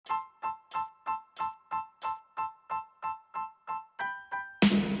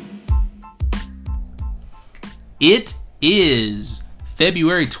It is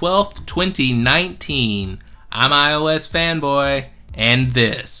February 12th, 2019. I'm iOS Fanboy, and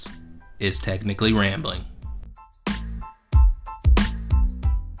this is Technically Rambling.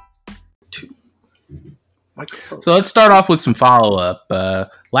 So let's start off with some follow-up.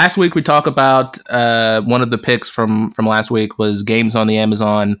 Last week we talked about one of the picks from last week was games on the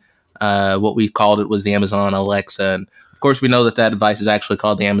Amazon. What we called it was the Amazon Alexa. And of course, we know that device is actually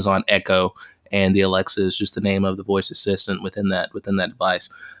called the Amazon Echo, and the Alexa is just the name of the voice assistant within that device.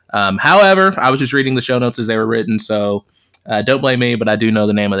 However, I was just reading the show notes as they were written, so don't blame me, but I do know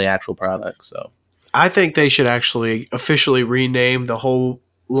the name of the actual product. So I think they should actually officially rename the whole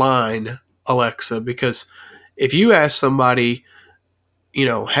line Alexa, because if you ask somebody,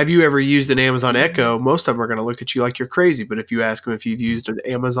 have you ever used an Amazon Echo, most of them are going to look at you like you're crazy. But if you ask them if you've used an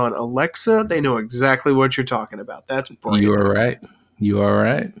Amazon Alexa, they know exactly what you're talking about. That's brilliant. You are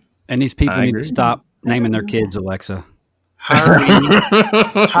right. And these people need to stop naming their kids Alexa.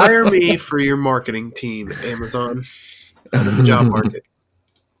 Hire me for your marketing team, Amazon. Out of the job market.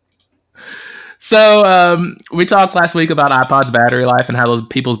 So we talked last week about iPod's battery life and how those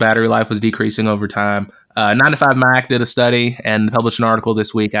people's battery life was decreasing over time. 9to5Mac did a study and published an article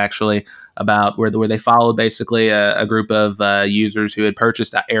this week, actually, about where they followed basically a group of users who had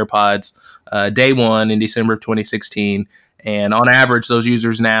purchased AirPods day one in December of 2016. And on average, those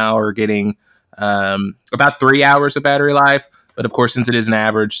users now are getting about 3 hours of battery life. But of course, since it is an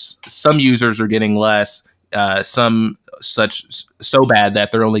average, some users are getting less. Some so bad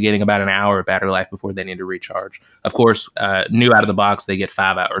that they're only getting about an hour of battery life before they need to recharge. Of course, new out of the box, they get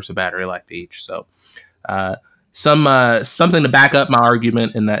 5 hours of battery life each. So something to back up my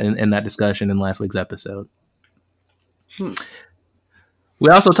argument in that discussion in last week's episode. We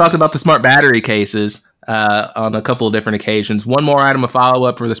also talked about the smart battery cases on a couple of different occasions. One more item of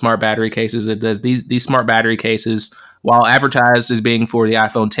follow-up for the smart battery cases. It does these smart battery cases, while advertised as being for the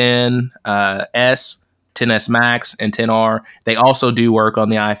iPhone XS, XS Max, and XR, they also do work on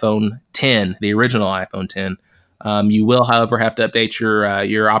the iPhone X, the original iPhone X. You will, however, have to update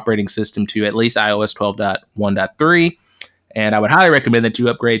your operating system to at least iOS 12.1.3, and I would highly recommend that you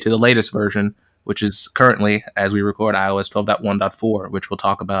upgrade to the latest version, which is currently, as we record, iOS 12.1.4, which we'll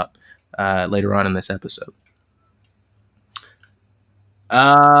talk about later on in this episode.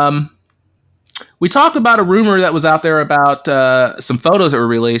 We talked about a rumor that was out there about some photos that were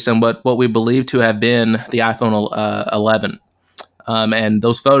released and what we believe to have been the iPhone 11. And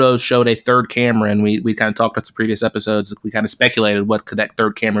those photos showed a third camera, and we kind of talked about some previous episodes. We kind of speculated what could that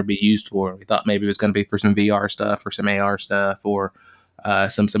third camera be used for. We thought maybe it was going to be for some VR stuff or some AR stuff or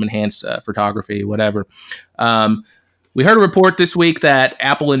some enhanced photography, whatever. We heard a report this week that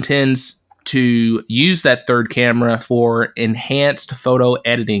Apple intends to use that third camera for enhanced photo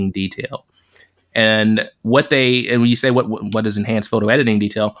editing detail. And when you say what is enhanced photo editing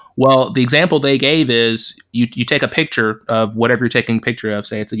detail? Well, the example they gave is you take a picture of whatever you're taking a picture of.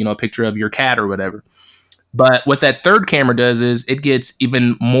 Say it's a picture of your cat or whatever. But what that third camera does is it gets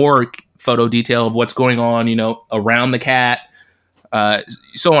even more photo detail of what's going on, around the cat,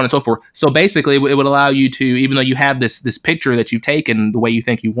 so on and so forth. So basically, it would allow you to, even though you have this picture that you've taken the way you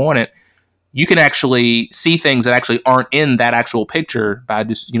think you want it, you can actually see things that actually aren't in that actual picture by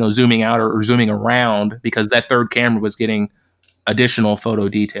just, zooming out or zooming around, because that third camera was getting additional photo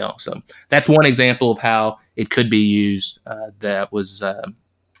detail. So that's one example of how it could be used that was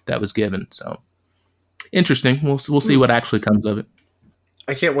given. So interesting. We'll see what actually comes of it.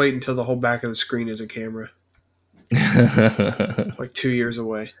 I can't wait until the whole back of the screen is a camera. Like 2 years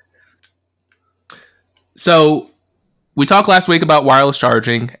away. So we talked last week about wireless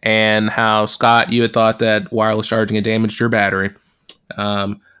charging and how, Scott, you had thought that wireless charging had damaged your battery.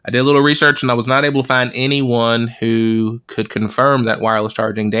 I did a little research and I was not able to find anyone who could confirm that wireless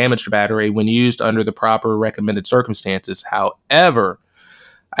charging damaged a battery when used under the proper recommended circumstances. However,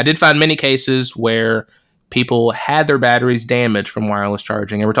 I did find many cases where people had their batteries damaged from wireless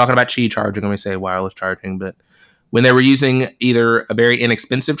charging. And we're talking about Qi charging when we say wireless charging, but when they were using either a very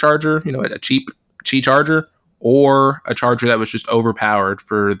inexpensive charger, a cheap Qi charger, or a charger that was just overpowered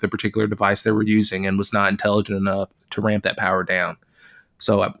for the particular device they were using and was not intelligent enough to ramp that power down.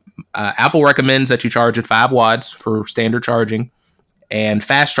 So Apple recommends that you charge at 5 watts for standard charging, and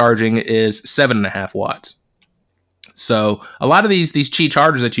fast charging is 7.5 watts. So a lot of these Qi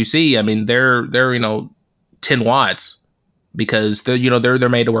chargers that you see, I mean, they're 10 watts because they're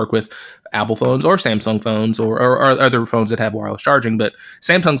made to work with Apple phones or Samsung phones or other phones that have wireless charging. But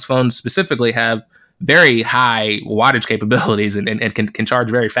Samsung's phones specifically have very high wattage capabilities and can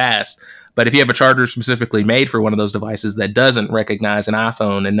charge very fast. But if you have a charger specifically made for one of those devices that doesn't recognize an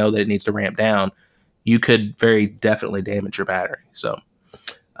iPhone and know that it needs to ramp down, you could very definitely damage your battery. So,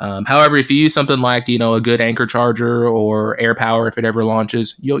 however, if you use something like, a good Anker charger or AirPower, if it ever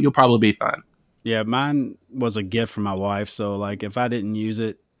launches, you'll probably be fine. Yeah, mine was a gift from my wife, so like if I didn't use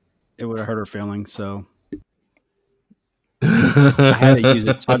it, it would have hurt her feelings. So I had to use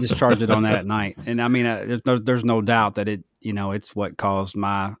it, so I just charged it on that at night. And I mean, there's no doubt that it's what caused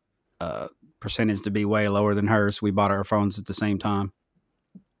my percentage to be way lower than hers. We bought our phones at the same time.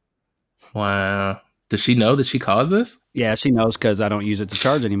 Wow. Does she know that she caused this? Yeah, she knows because I don't use it to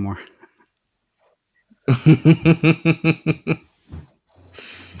charge anymore.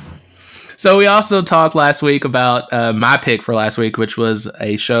 So we also talked last week about my pick for last week, which was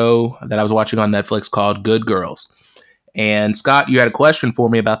a show that I was watching on Netflix called Good Girls. And Scott, you had a question for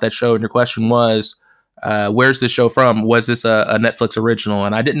me about that show, and your question was, where's this show from? Was this a Netflix original?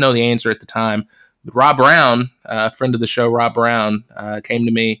 And I didn't know the answer at the time. But Rob Brown, a friend of the show, Rob Brown, came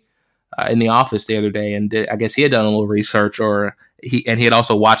to me in the office the other day, and I guess he had done a little research, he had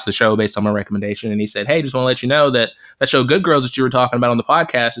also watched the show based on my recommendation, and he said, "Hey, just want to let you know that show Good Girls that you were talking about on the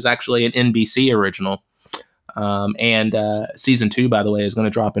podcast is actually an NBC original, and season 2, by the way, is going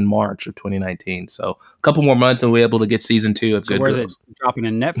to drop in March of 2019. So a couple more months, and we'll be able to get season 2 of Good Girls." Where's it dropping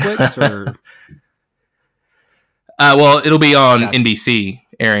in Netflix or? Well, it'll be on NBC,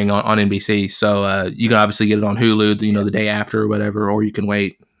 airing on NBC. So you can obviously get it on Hulu, the day after or whatever, or you can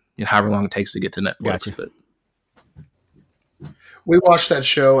wait however long it takes to get to Netflix. Gotcha. But we watched that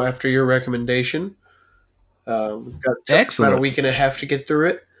show after your recommendation. We've got Excellent. about a week and a half to get through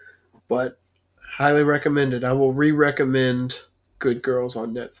it, but highly recommended. I will re-recommend Good Girls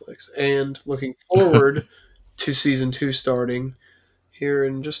on Netflix, and looking forward to season 2 starting here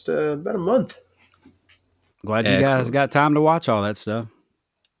in just about a month. Glad you guys got time to watch all that stuff.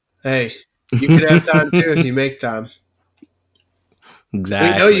 Hey, you could have time too if you make time.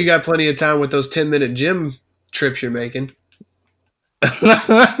 Exactly. We know you got plenty of time with those 10-minute gym trips you're making.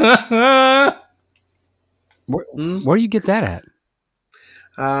 Where do you get that at?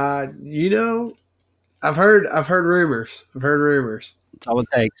 I've heard rumors. That's all it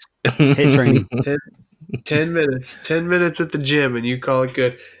takes. Hit training. 10 minutes. 10 minutes at the gym, and you call it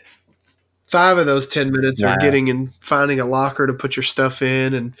good. 5 of those 10 minutes are getting and finding a locker to put your stuff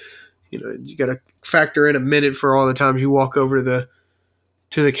in, and you got to factor in a minute for all the times you walk over to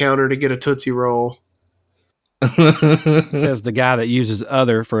the counter to get a Tootsie Roll. Says the guy that uses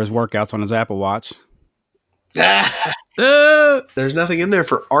Other for his workouts on his Apple Watch. There's nothing in there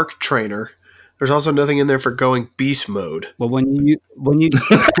for Arc Trainer. There's also nothing in there for going beast mode. Well, when you when you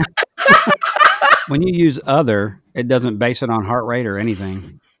use Other, it doesn't base it on heart rate or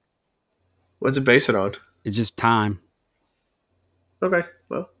anything. What's it base it on? It's just time. Okay,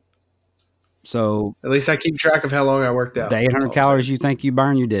 well. So at least I keep track of how long I worked out. The 800 calories you think you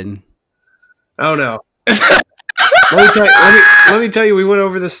burn, you didn't. Oh, no. Let me tell you, we went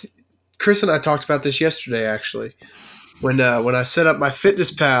over this. Chris and I talked about this yesterday, actually. When I set up my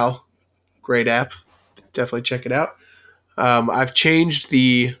FitnessPal, great app, definitely check it out. I've changed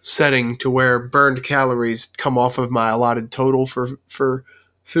the setting to where burned calories come off of my allotted total for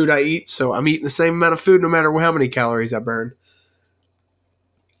food I eat. So I'm eating the same amount of food no matter how many calories I burn.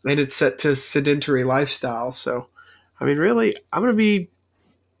 And it's set to sedentary lifestyle. So, I mean, really, I'm going to be,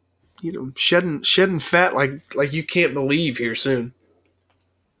 shedding fat like you can't believe here soon.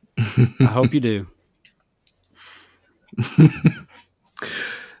 I hope you do.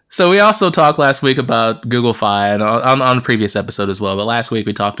 So we also talked last week about Google Fi, and on a previous episode as well. But last week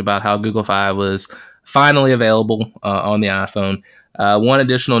we talked about how Google Fi was finally available on the iPhone. One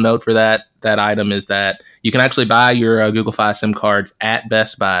additional note for that item is that you can actually buy your Google Fi SIM cards at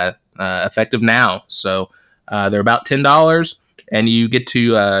Best Buy, effective now. So they're about $10, and you get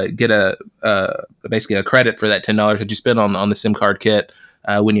to get basically a credit for that $10 that you spend on the SIM card kit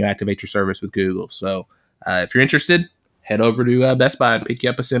when you activate your service with Google. So if you're interested, head over to Best Buy and pick you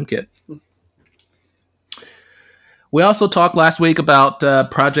up a SIM kit. We also talked last week about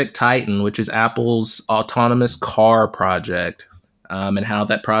Project Titan, which is Apple's autonomous car project, and how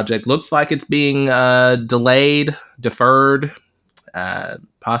that project looks like it's being delayed, deferred,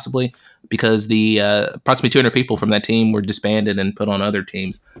 possibly, because the approximately 200 people from that team were disbanded and put on other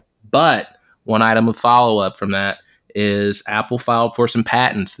teams. But one item of follow-up from that is Apple filed for some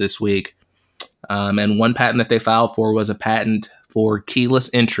patents this week. And one patent that they filed for was a patent for keyless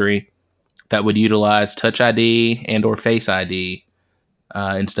entry that would utilize Touch ID and or Face ID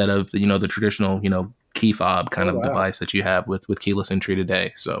instead of the traditional key fob kind of device that you have with keyless entry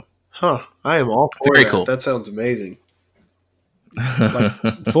today. So, I am all for very that. Cool. That sounds amazing. Like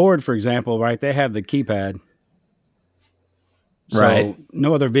Ford, for example, right? They have the keypad. So Right.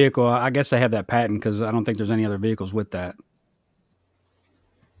 no other vehicle. I guess they have that patent because I don't think there's any other vehicles with that.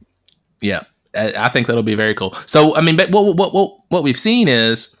 Yeah, I think that'll be very cool. So, I mean, but what we've seen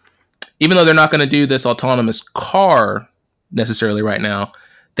is, even though they're not going to do this autonomous car necessarily right now,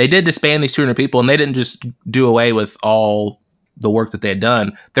 they did disband these 200 people, and they didn't just do away with all the work that they had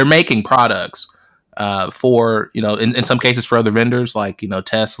done. They're making products for, in some cases for other vendors like,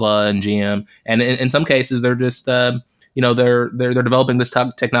 Tesla and GM. And in some cases, they're just, they're developing this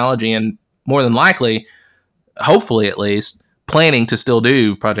technology, and more than likely, hopefully at least, planning to still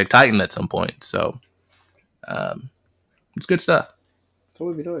do Project Titan at some point. So it's good stuff. That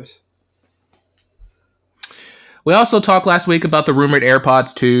would be nice. We also talked last week about the rumored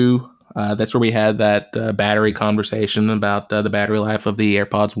AirPods 2. That's where we had that battery conversation about the battery life of the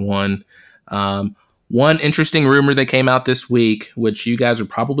AirPods 1. One interesting rumor that came out this week, which you guys are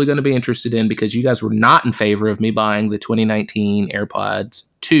probably going to be interested in because you guys were not in favor of me buying the 2019 AirPods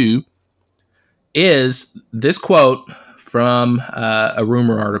 2, is this quote from a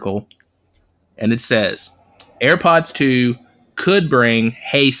rumor article. And it says, AirPods 2 could bring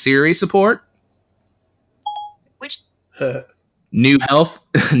Hey Siri support, new health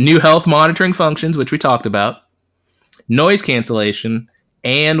monitoring functions, which we talked about, noise cancellation,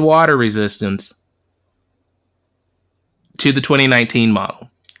 and water resistance to the 2019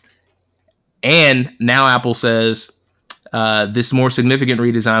 model. And now Apple says this more significant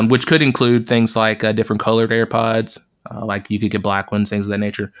redesign, which could include things like different colored AirPods, like you could get black ones, things of that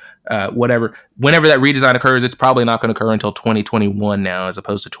nature, whatever. Whenever that redesign occurs, it's probably not going to occur until 2021 now, as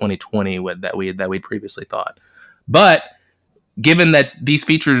opposed to 2020 that we'd previously thought. But given that these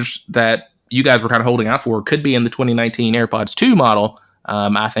features that you guys were kind of holding out for could be in the 2019 AirPods 2 model,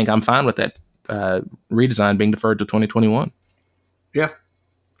 I think I'm fine with that redesign being deferred to 2021. Yeah.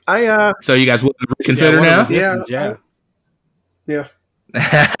 So you guys wouldn't reconsider now? Yeah.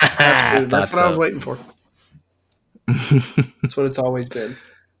 Absolutely. That's what I was waiting for. That's what it's always been.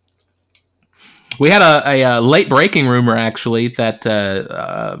 We had a late breaking rumor, actually, that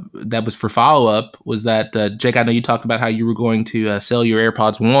that was for follow up. Was that Jake? I know you talked about how you were going to sell your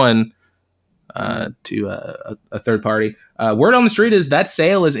AirPods 1 to a third party. Word on the street is that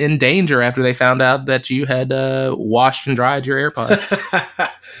sale is in danger after they found out that you had washed and dried your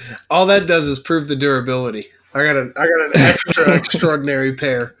AirPods. All that does is prove the durability. I got an extra extraordinary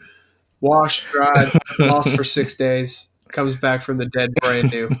pair. Washed, dried, lost for 6 days. Comes back from the dead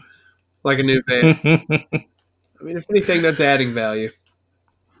brand new. Like a new band. I mean, if anything, that's adding value.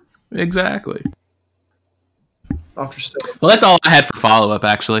 Exactly. After stuff. Well, that's all I had for follow-up,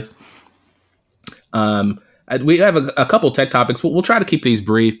 actually. We have a couple tech topics. We'll try to keep these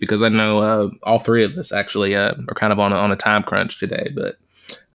brief because I know all three of us actually are kind of on a time crunch today. But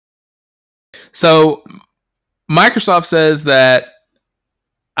so Microsoft says that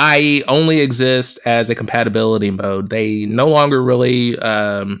IE only exists as a compatibility mode. They no longer really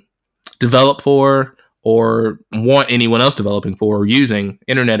develop for or want anyone else developing for or using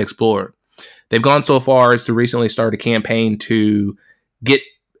Internet Explorer. They've gone so far as to recently start a campaign to get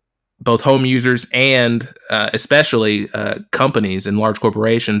both home users and especially companies and large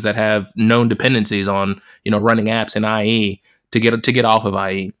corporations that have known dependencies on running apps in IE to get off of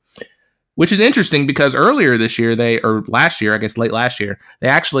IE. Which is interesting because earlier this year, last year, I guess late last year, they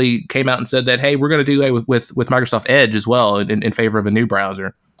actually came out and said that, hey, we're going to do away with Microsoft Edge as well in favor of a new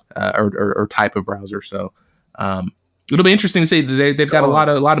browser or type of browser. So it'll be interesting to see. They've got a lot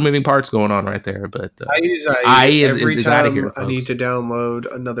of moving parts going on right there. But I use IE every time I need to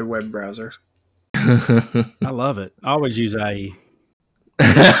download another web browser. I love it. I always use IE.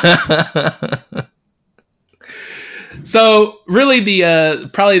 So really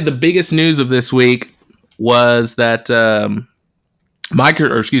probably the biggest news of this week was that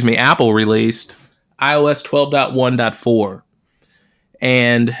Apple released iOS 12.1.4.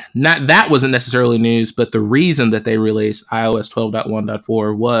 And that wasn't necessarily news, but the reason that they released iOS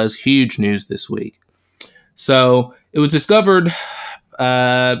 12.1.4 was huge news this week. So it was discovered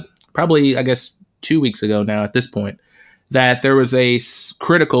probably, I guess, 2 weeks ago now at this point, that there was a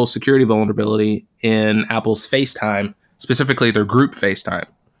critical security vulnerability in Apple's FaceTime, specifically their group FaceTime.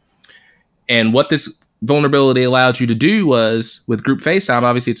 And what this vulnerability allowed you to do was, with group FaceTime,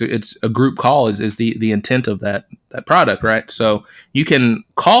 obviously it's a group call is the intent of that product, right? So you can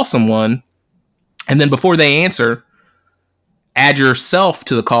call someone, and then before they answer, add yourself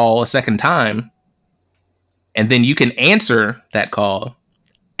to the call a second time, and then you can answer that call.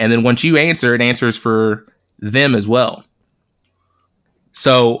 And then once you answer, it answers for them as well.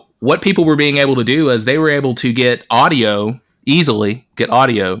 So what people were being able to do is they were able to easily get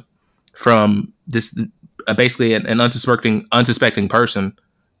audio from this basically an unsuspecting person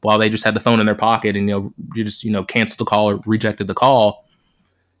while they just had the phone in their pocket, and you just canceled the call or rejected the call,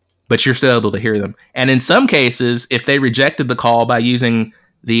 but you're still able to hear them. And in some cases, if they rejected the call by using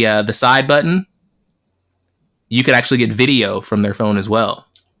the side button, you could actually get video from their phone as well.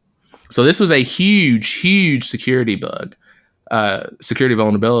 So this was a huge security bug, security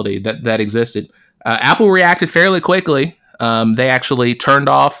vulnerability that existed. Apple reacted fairly quickly. They actually turned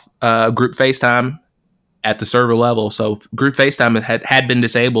off group FaceTime at the server level. So group FaceTime had been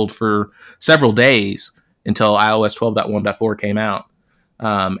disabled for several days until iOS 12.1.4 came out.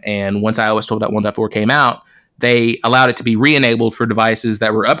 And once iOS 12.1.4 came out, they allowed it to be re-enabled for devices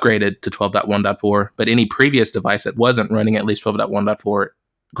that were upgraded to 12.1.4, but any previous device that wasn't running at least 12.1.4,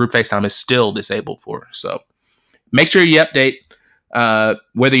 group FaceTime is still disabled for. So make sure you update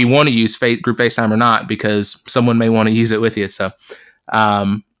whether you want to use group FaceTime or not, because someone may want to use it with you. So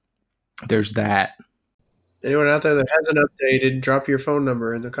there's that. Anyone out there that hasn't updated, drop your phone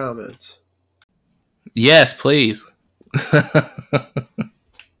number in the comments. Yes, please.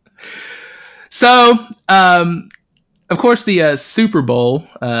 So, of course, the Super Bowl.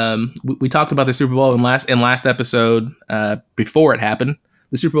 We talked about the Super Bowl in last episode before it happened.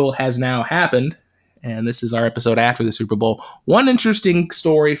 The Super Bowl has now happened, and this is our episode after the Super Bowl. One interesting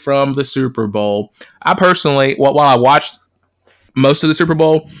story from the Super Bowl. I personally, while I watched most of the Super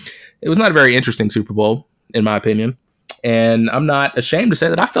Bowl, it was not a very interesting Super Bowl, in my opinion. And I'm not ashamed to say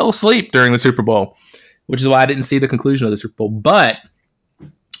that I fell asleep during the Super Bowl, which is why I didn't see the conclusion of the Super Bowl. But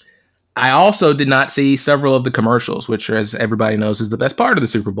I also did not see several of the commercials, which, as everybody knows, is the best part of the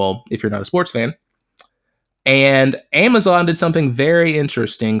Super Bowl if you're not a sports fan. And Amazon did something very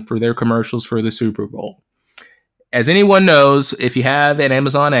interesting for their commercials for the Super Bowl. As anyone knows, if you have an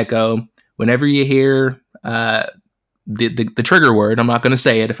Amazon Echo, whenever you hear the trigger word, I'm not going to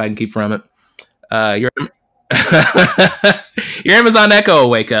say it if I can keep from it, your Amazon Echo will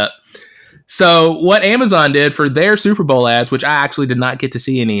wake up. So what Amazon did for their Super Bowl ads, which I actually did not get to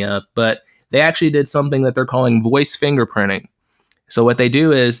see any of, but they actually did something that they're calling voice fingerprinting. So what they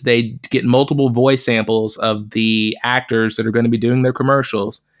do is they get multiple voice samples of the actors that are going to be doing their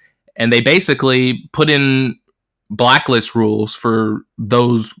commercials, and they basically put in blacklist rules for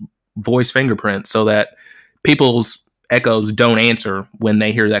those voice fingerprints so that people's Echoes don't answer when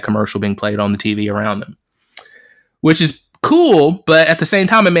they hear that commercial being played on the TV around them, which is cool. But at the same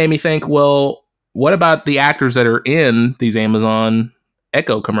time, it made me think, well, what about the actors that are in these Amazon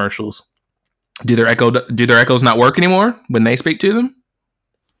Echo commercials? Do their Echoes not work anymore when they speak to them?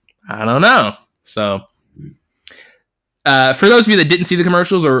 I don't know. So for those of you that didn't see the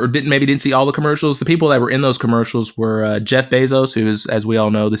commercials or didn't see all the commercials, the people that were in those commercials were Jeff Bezos, who is, as we all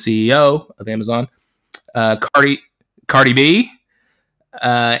know, the CEO of Amazon, Cardi B,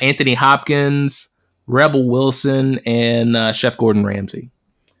 Anthony Hopkins, Rebel Wilson, and Chef Gordon Ramsay.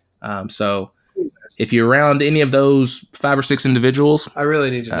 So if you're around any of those 5 or 6 individuals, I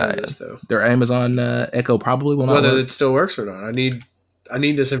really need to know this, though. Their Amazon Echo probably will not whether work. It still works or not. I need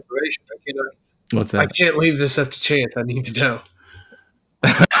this information. What's that? I can't leave this up to chance. I need to know.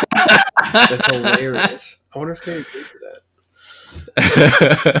 That's hilarious. I wonder if they agree to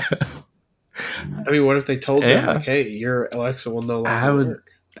that. I mean, what if they told them, like, hey, your Alexa will no longer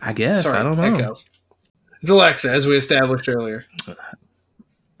work? I guess. Sorry, I don't know. Echo. It's Alexa, as we established earlier.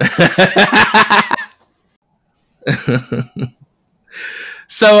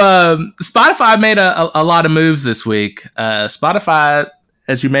 So Spotify made a lot of moves this week. Spotify,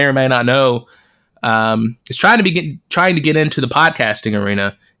 as you may or may not know, is trying to get into the podcasting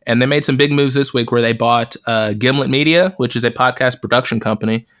arena, and they made some big moves this week where they bought Gimlet Media, which is a podcast production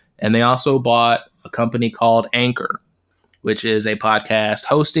company, and they also bought a company called Anchor, which is a podcast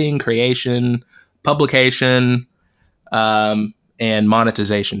hosting, creation, publication, and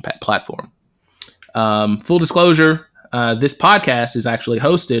monetization platform. Full disclosure, this podcast is actually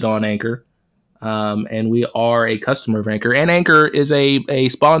hosted on Anchor, and we are a customer of Anchor, and Anchor is a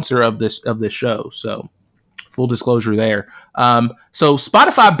sponsor of this show. So full disclosure there. So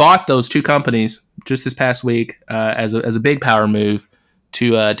Spotify bought those 2 companies just this past week as a big power move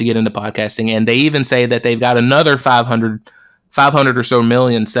to get into podcasting, and they even say that they've got another 500 or so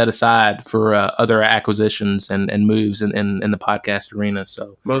million set aside for other acquisitions and moves in the podcast arena.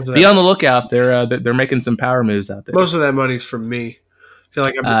 So be on the lookout. They're making some power moves out there. Most of that money's from me. I feel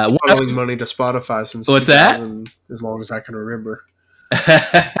like I've been funneling money to Spotify since what's that? As long as I can remember.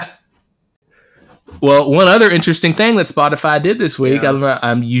 Well, one other interesting thing that Spotify did this week,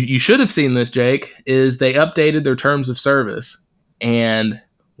 you should have seen this, Jake, is they updated their terms of service. And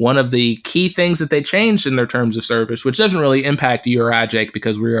one of the key things that they changed in their terms of service, which doesn't really impact you or I, Jake,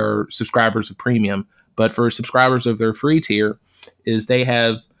 because we are subscribers of premium, but for subscribers of their free tier, is they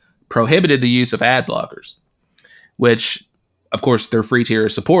have prohibited the use of ad blockers, which, of course, their free tier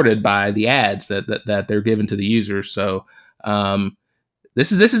is supported by the ads that they're given to the users. So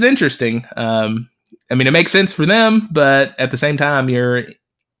this is interesting. I mean, it makes sense for them, but at the same time, you're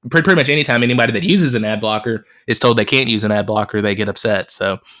pretty much anytime anybody that uses an ad blocker is told they can't use an ad blocker, they get upset.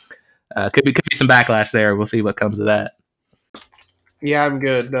 So could be some backlash there. We'll see what comes of that. Yeah, I'm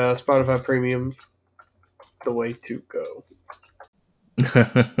good. Spotify Premium, the way to go.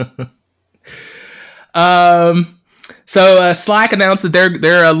 So Slack announced that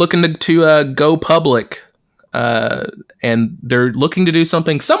they're looking to go public, and they're looking to do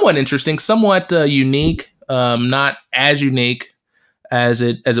something somewhat interesting, somewhat unique, not as unique as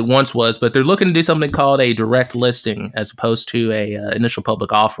it once was, but they're looking to do something called a direct listing as opposed to a initial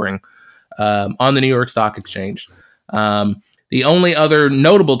public offering on the New York Stock Exchange. The only other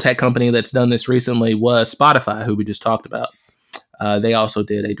notable tech company that's done this recently was Spotify, who we just talked about. They also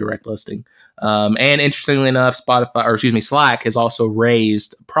did a direct listing. And interestingly enough, Slack has also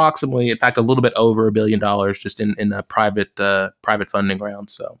raised approximately, in fact, a little bit over $1 billion just in a private funding round.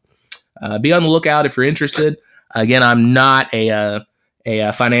 So be on the lookout if you're interested. Again, I'm not a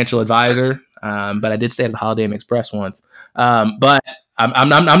financial advisor, but I did stay at the Holiday Inn Express once. But I'm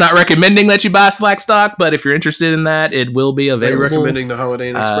not recommending that you buy Slack stock, but if you're interested in that, it will be available. Are you recommending the Holiday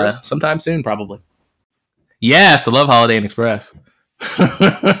Inn Express? Sometime soon, probably. Yes, I love Holiday Inn Express.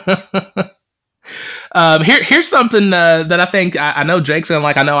 Here's something that I think I know Jake's gonna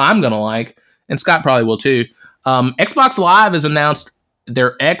like. I know I'm gonna like, and Scott probably will too. Xbox Live has announced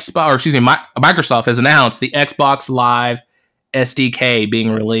Microsoft has announced the Xbox Live SDK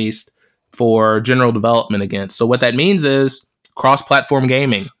being released for general development again. So what that means is cross-platform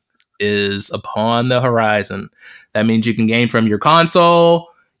gaming is upon the horizon. That means you can game from your console,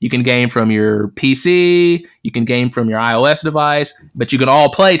 you can game from your PC, you can game from your iOS device, but you can all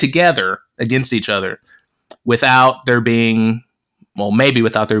play together against each other without there being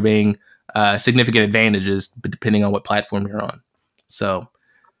significant advantages depending on what platform you're on. So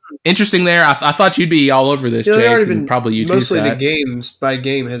interesting there. I thought you'd be all over this, Jake. Probably you too. Mostly the games by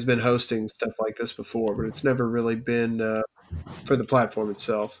game has been hosting stuff like this before, but it's never really been for the platform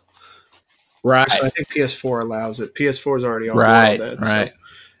itself. Right. So I think PS4 allows it. PS4 is already on board with that. Right.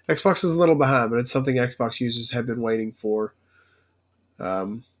 So Xbox is a little behind, but it's something Xbox users have been waiting for.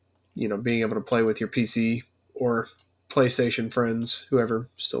 Being able to play with your PC or PlayStation friends, whoever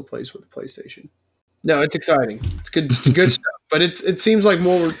still plays with the PlayStation. No, it's exciting. It's good stuff. But it seems like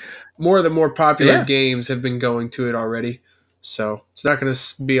more of the more popular games have been going to it already. So it's not going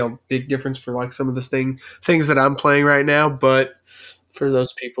to be a big difference for like some of the things that I'm playing right now. But for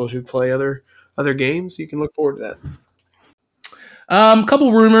those people who play other games, you can look forward to that.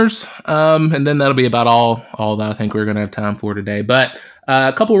 Couple rumors, and then that'll be about all that I think we're going to have time for today. But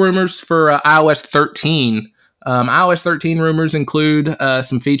a couple rumors for iOS 13. iOS 13 rumors include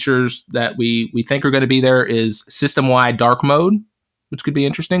some features that we think are going to be there is system-wide dark mode, which could be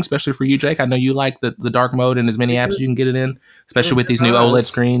interesting, especially for you, Jake. I know you like the dark mode and as many apps as you can get it in, especially with these new OLED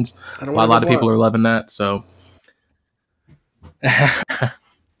screens. A lot of people are loving that. So,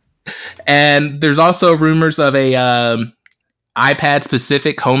 and there's also rumors of a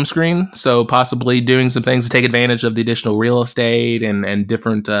iPad-specific home screen, so possibly doing some things to take advantage of the additional real estate and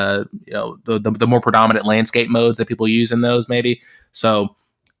different, the more predominant landscape modes that people use in those, maybe. So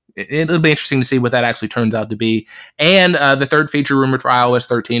it'll be interesting to see what that actually turns out to be. And the third feature rumored for iOS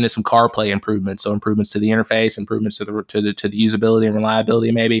 13 is some CarPlay improvements, so improvements to the interface, improvements to the usability and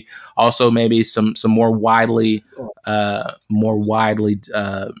reliability, maybe. Also, maybe some more widely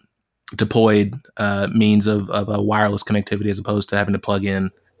deployed means of wireless connectivity as opposed to having to plug in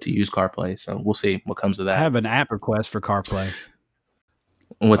to use CarPlay. So we'll see what comes of that. I have an app request for CarPlay.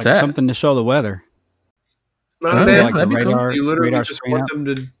 What's that? Something to show the weather. Not bad. Like the radar, cool. You literally radar just want them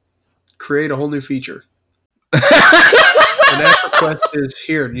to create a whole new feature. An app request is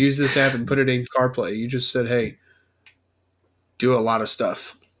here. Use this app and put it in CarPlay. You just said, hey, do a lot of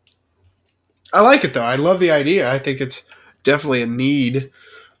stuff. I like it though. I love the idea. I think it's definitely a need.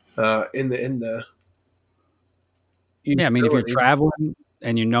 I mean, if you're traveling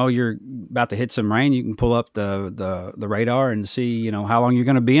and you know you're about to hit some rain, you can pull up the radar and see, how long you're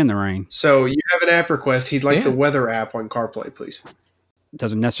going to be in the rain. So you have an app request. He'd like the weather app on CarPlay, please. It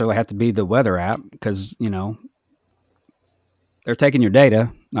doesn't necessarily have to be the weather app because, they're taking your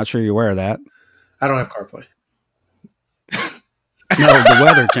data. Not sure you're aware of that. I don't have CarPlay. No, the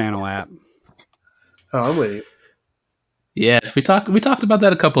Weather Channel app. Oh, I'm with you. Yes, we talked about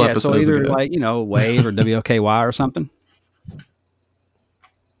that a couple episodes so either ago. Wave or WKY or something.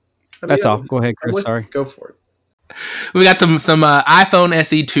 That's all. Go ahead, Chris. Sorry. Go for it. We got some iPhone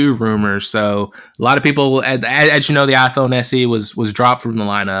SE2 rumors. So a lot of people, as you know, the iPhone SE was dropped from the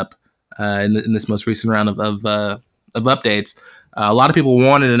lineup in this most recent round of updates. A lot of people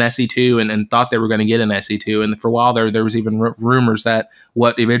wanted an SE2 and thought they were going to get an SE2. And for a while there was even rumors that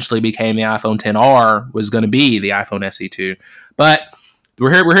what eventually became the iPhone XR was going to be the iPhone SE2. But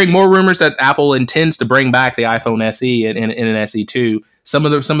we're hearing more rumors that Apple intends to bring back the iPhone SE in an SE2. Some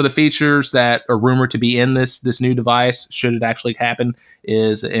of the features that are rumored to be in this new device, should it actually happen,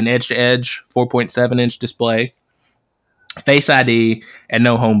 is an edge-to-edge 4.7-inch display, Face ID, and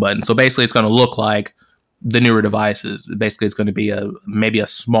no home button. So basically, it's going to look like the newer devices. Basically, it's going to be maybe a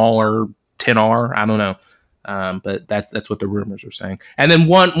smaller 10R. I don't know. But that's what the rumors are saying. And then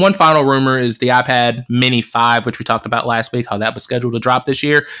one final rumor is the iPad Mini 5, which we talked about last week, how that was scheduled to drop this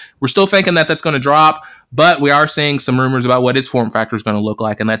year. We're still thinking that that's going to drop, but we are seeing some rumors about what its form factor is going to look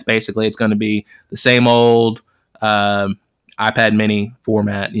like, and that's basically it's going to be the same old iPad Mini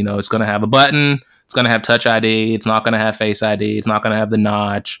format. You know, it's going to have a button, it's going to have Touch ID, it's not going to have Face ID, it's not going to have the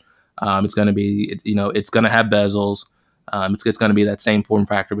notch. It's going to be, it's going to have bezels. It's going to be that same form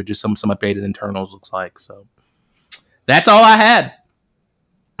factor, but just some updated internals, looks like. So that's all I had.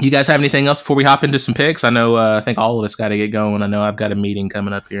 You guys have anything else before we hop into some picks? I know, I think all of us got to get going. I know I've got a meeting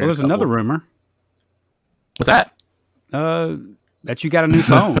coming up here. Well, there's another rumor. What's that? That you got a new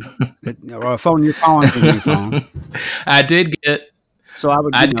phone, or a phone you're calling for a new phone. I did get. So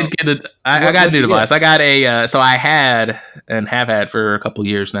I got a new device. I got a. So I had and have had for a couple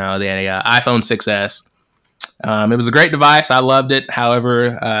years now the iPhone 6S. It was a great device. I loved it.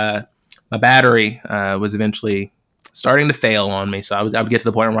 However, my battery was eventually starting to fail on me. So I would get to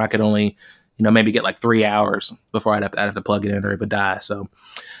the point where I could only, maybe get like 3 hours before I'd have to plug it in or it would die. So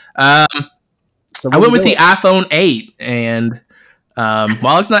I went with the iPhone 8, and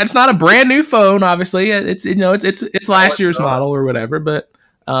while it's not a brand new phone, obviously it's last year's model or whatever, but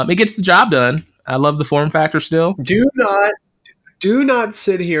it gets the job done. I love the form factor still. Do not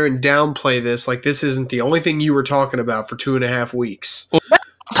sit here and downplay this like this isn't the only thing you were talking about for 2.5 weeks. Well,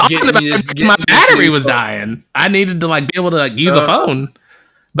 because my battery was dying. I needed to be able to use a phone,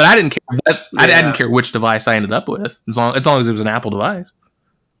 but I didn't care. I didn't care which device I ended up with, as long as it was an Apple device.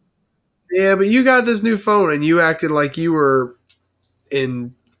 Yeah, but you got this new phone and you acted like you were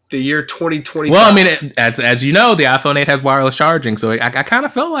in the year 2025. Well, I mean, as you know, the iPhone 8 has wireless charging, so I kind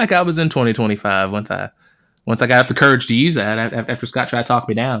of felt like I was in 2025 once I got up the courage to use that after Scott tried to talk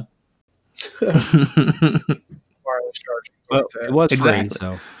me down. Wireless charging. Well, it was exactly. free,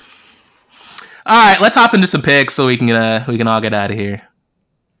 so. All right, let's hop into some picks so we can all get out of here.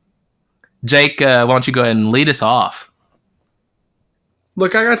 Jake, why don't you go ahead and lead us off?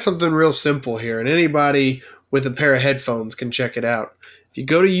 Look, I got something real simple here, and anybody with a pair of headphones can check it out. If you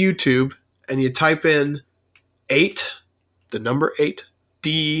go to YouTube and you type in 8, the number 8,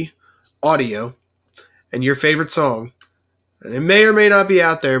 D audio, and your favorite song, and it may or may not be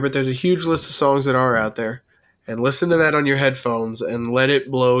out there, but there's a huge list of songs that are out there, and listen to that on your headphones and let it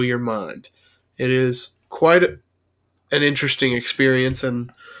blow your mind. It is quite an interesting experience,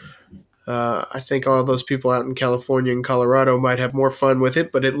 and I think all those people out in California and Colorado might have more fun with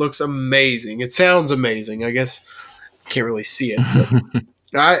it, but it looks amazing. It sounds amazing. I guess I can't really see it.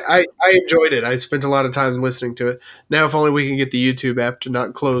 But I enjoyed it. I spent a lot of time listening to it. Now, if only we can get the YouTube app to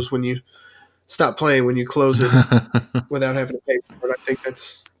not close when you stop playing, when you close it without having to pay for it. I think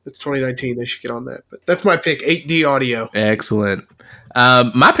it's 2019. They should get on that. But that's my pick, 8D audio. Excellent.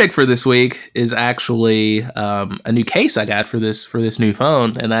 My pick for this week is actually a new case I got for this new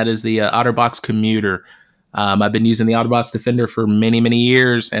phone, and that is the OtterBox Commuter. I've been using the OtterBox Defender for many, many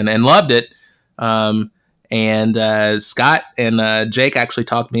years and loved it. And Scott and Jake actually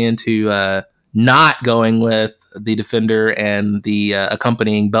talked me into not going with the Defender and the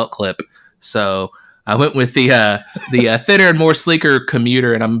accompanying belt clip. So I went with the thinner and more sleeker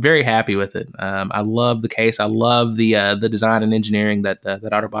Commuter, and I'm very happy with it. I love the case. I love the design and engineering that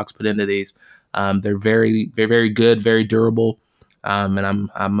OtterBox put into these. They're very, very, very good, very durable, and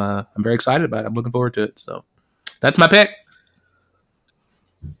I'm very excited about it. I'm looking forward to it. So that's my pick.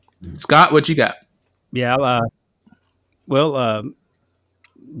 Scott, what you got? Yeah,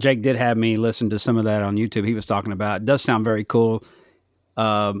 Jake did have me listen to some of that on YouTube. He was talking about it. Does sound very cool.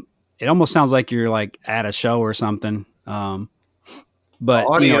 It almost sounds like you're at a show or something. But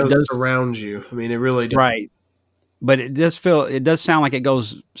audio does surround you. I mean, it really does. Right. But it does sound like it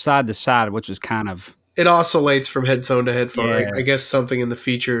goes side to side, which is kind of. It oscillates from headphone to headphone. Yeah. I guess something in the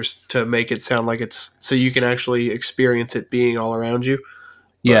features to make it sound like it's so you can actually experience it being all around you.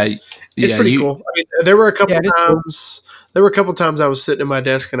 Yeah, it's pretty cool. I mean, there were a couple times. Cool. There were a couple times I was sitting at my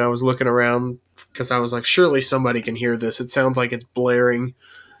desk and I was looking around because I was like, surely somebody can hear this. It sounds like it's blaring,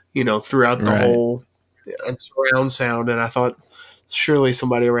 throughout the whole surround sound. And I thought, surely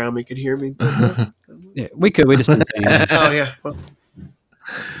somebody around me could hear me. But, yeah, we could. We just didn't say anything. Oh yeah, well,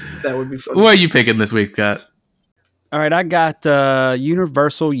 that would be fun. What are you picking this week, Scott? All right, I got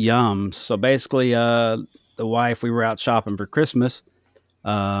Universal Yums. So basically, the wife, we were out shopping for Christmas,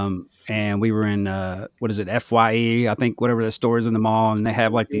 and we were in FYE, I think, whatever the store is in the mall, and they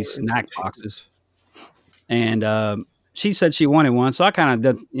have like these snack boxes. And she said she wanted one, so I kind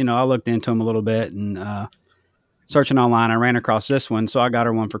of did, I looked into them a little bit and searching online, I ran across this one, so I got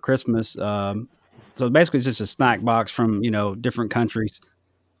her one for Christmas. So basically, it's just a snack box from different countries.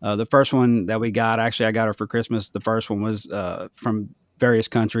 The first one that we got, actually, I got her for Christmas. The first one was from various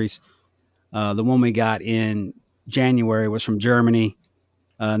countries. The one we got in January was from Germany.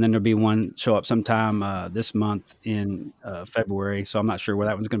 And then there'll be one show up sometime this month in February. So I'm not sure where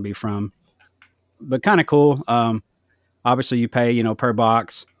that one's going to be from. But kind of cool. Obviously, you pay, per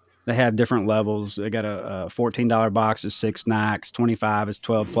box. They have different levels. They got a $14 box is 6 snacks. $25 is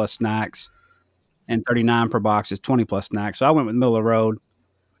 12 plus snacks. And $39 per box is 20 plus snacks. So I went with middle of the road.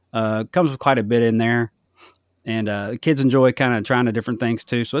 Comes with quite a bit in there, and the kids enjoy kind of trying the different things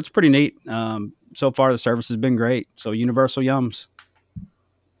too. So it's pretty neat. So far, the service has been great. So Universal Yums.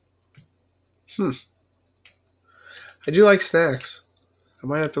 I do like snacks. I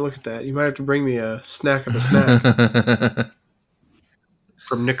might have to look at that. You might have to bring me a snack of a snack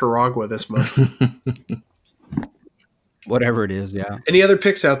from Nicaragua this month. Whatever it is, yeah. Any other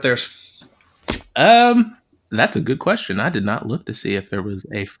picks out there? That's a good question. I did not look to see if there was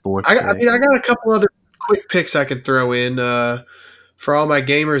a fourth. I got a couple other quick picks I could throw in. For all my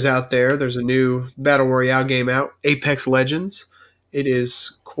gamers out there, there's a new Battle Royale game out, Apex Legends. It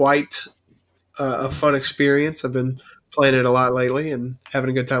is quite a fun experience. I've been playing it a lot lately and having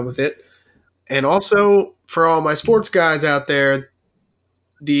a good time with it. And also, for all my sports guys out there,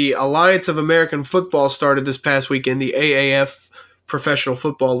 the Alliance of American Football started this past weekend, the AAF Professional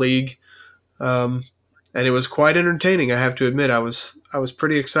Football League. And it was quite entertaining, I have to admit. I was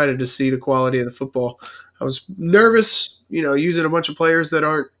pretty excited to see the quality of the football. I was nervous, using a bunch of players that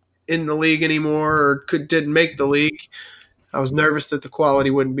aren't in the league anymore or didn't make the league. I was nervous that the quality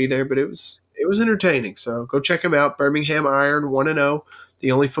wouldn't be there, but it was entertaining. So go check them out. Birmingham Iron 1-0,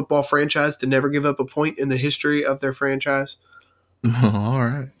 the only football franchise to never give up a point in the history of their franchise. All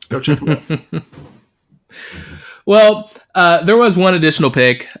right, go check them out. Well, there was one additional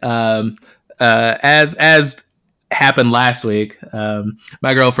pick. As happened last week,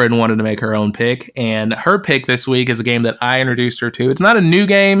 my girlfriend wanted to make her own pick, and her pick this week is a game that I introduced her to. It's not a new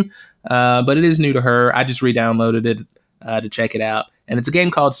game, but it is new to her. I just re-downloaded it to check it out, and it's a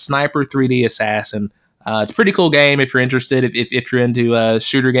game called Sniper 3D Assassin. It's a pretty cool game if you're interested. If you're into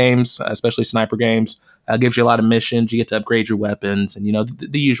shooter games, especially sniper games, gives you a lot of missions. You get to upgrade your weapons and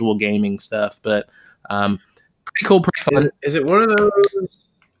the usual gaming stuff. But pretty cool, pretty fun. Is it one of those?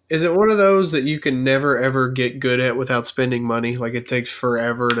 Is it one of those that you can never ever get good at without spending money? Like it takes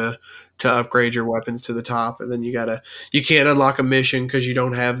forever to upgrade your weapons to the top, and then you can't unlock a mission because you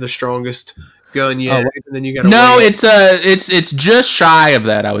don't have the strongest gun yet. And then you got it's just shy of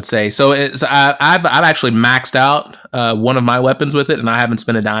that, I would say. So I've actually maxed out one of my weapons with it, and I haven't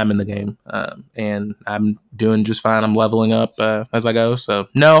spent a dime in the game, and I'm doing just fine. I'm leveling up as I go. So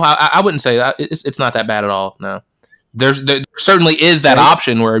no, I wouldn't say that it's not that bad at all. No. There certainly is that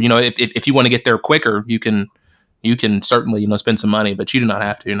option where if you want to get there quicker, you can certainly spend some money, but you do not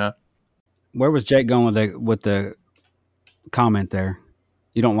have to. No. Where was Jake going with the comment there?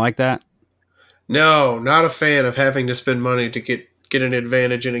 You don't like that? No, not a fan of having to spend money to get an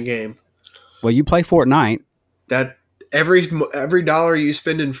advantage in a game. Well, you play Fortnite. That every dollar you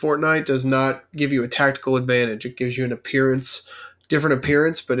spend in Fortnite does not give you a tactical advantage. It gives you an different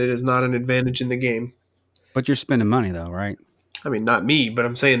appearance, but it is not an advantage in the game. But you're spending money, though, right? I mean, not me, but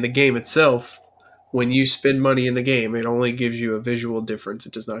I'm saying the game itself, when you spend money in the game, it only gives you a visual difference.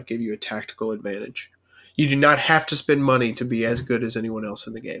 It does not give you a tactical advantage. You do not have to spend money to be as good as anyone else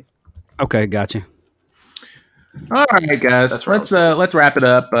in the game. Okay, gotcha. All right, guys. Let's wrap it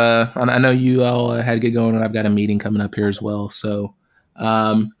up. I know you all had to get going, and I've got a meeting coming up here as well. So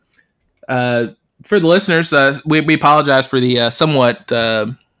for the listeners, we apologize for the somewhat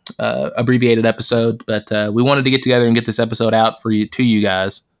abbreviated episode, but we wanted to get together and get this episode out to you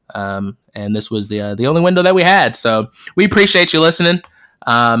guys, and this was the only window that we had, so we appreciate you listening.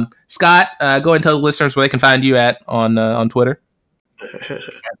 Scott, go ahead and tell the listeners where they can find you at on Twitter.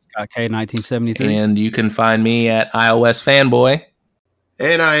 Scott K 1973, and you can find me at iOS Fanboy.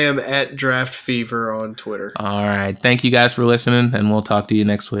 And I am at Draft Fever on Twitter. All right. Thank you guys for listening, and we'll talk to you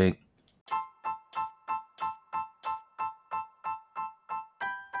next week.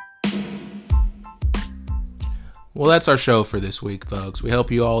 Well, that's our show for this week, folks. We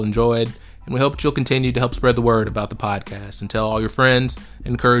hope you all enjoyed, and we hope you'll continue to help spread the word about the podcast and tell all your friends,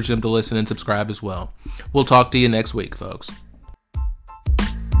 encourage them to listen and subscribe as well. We'll talk to you next week, folks.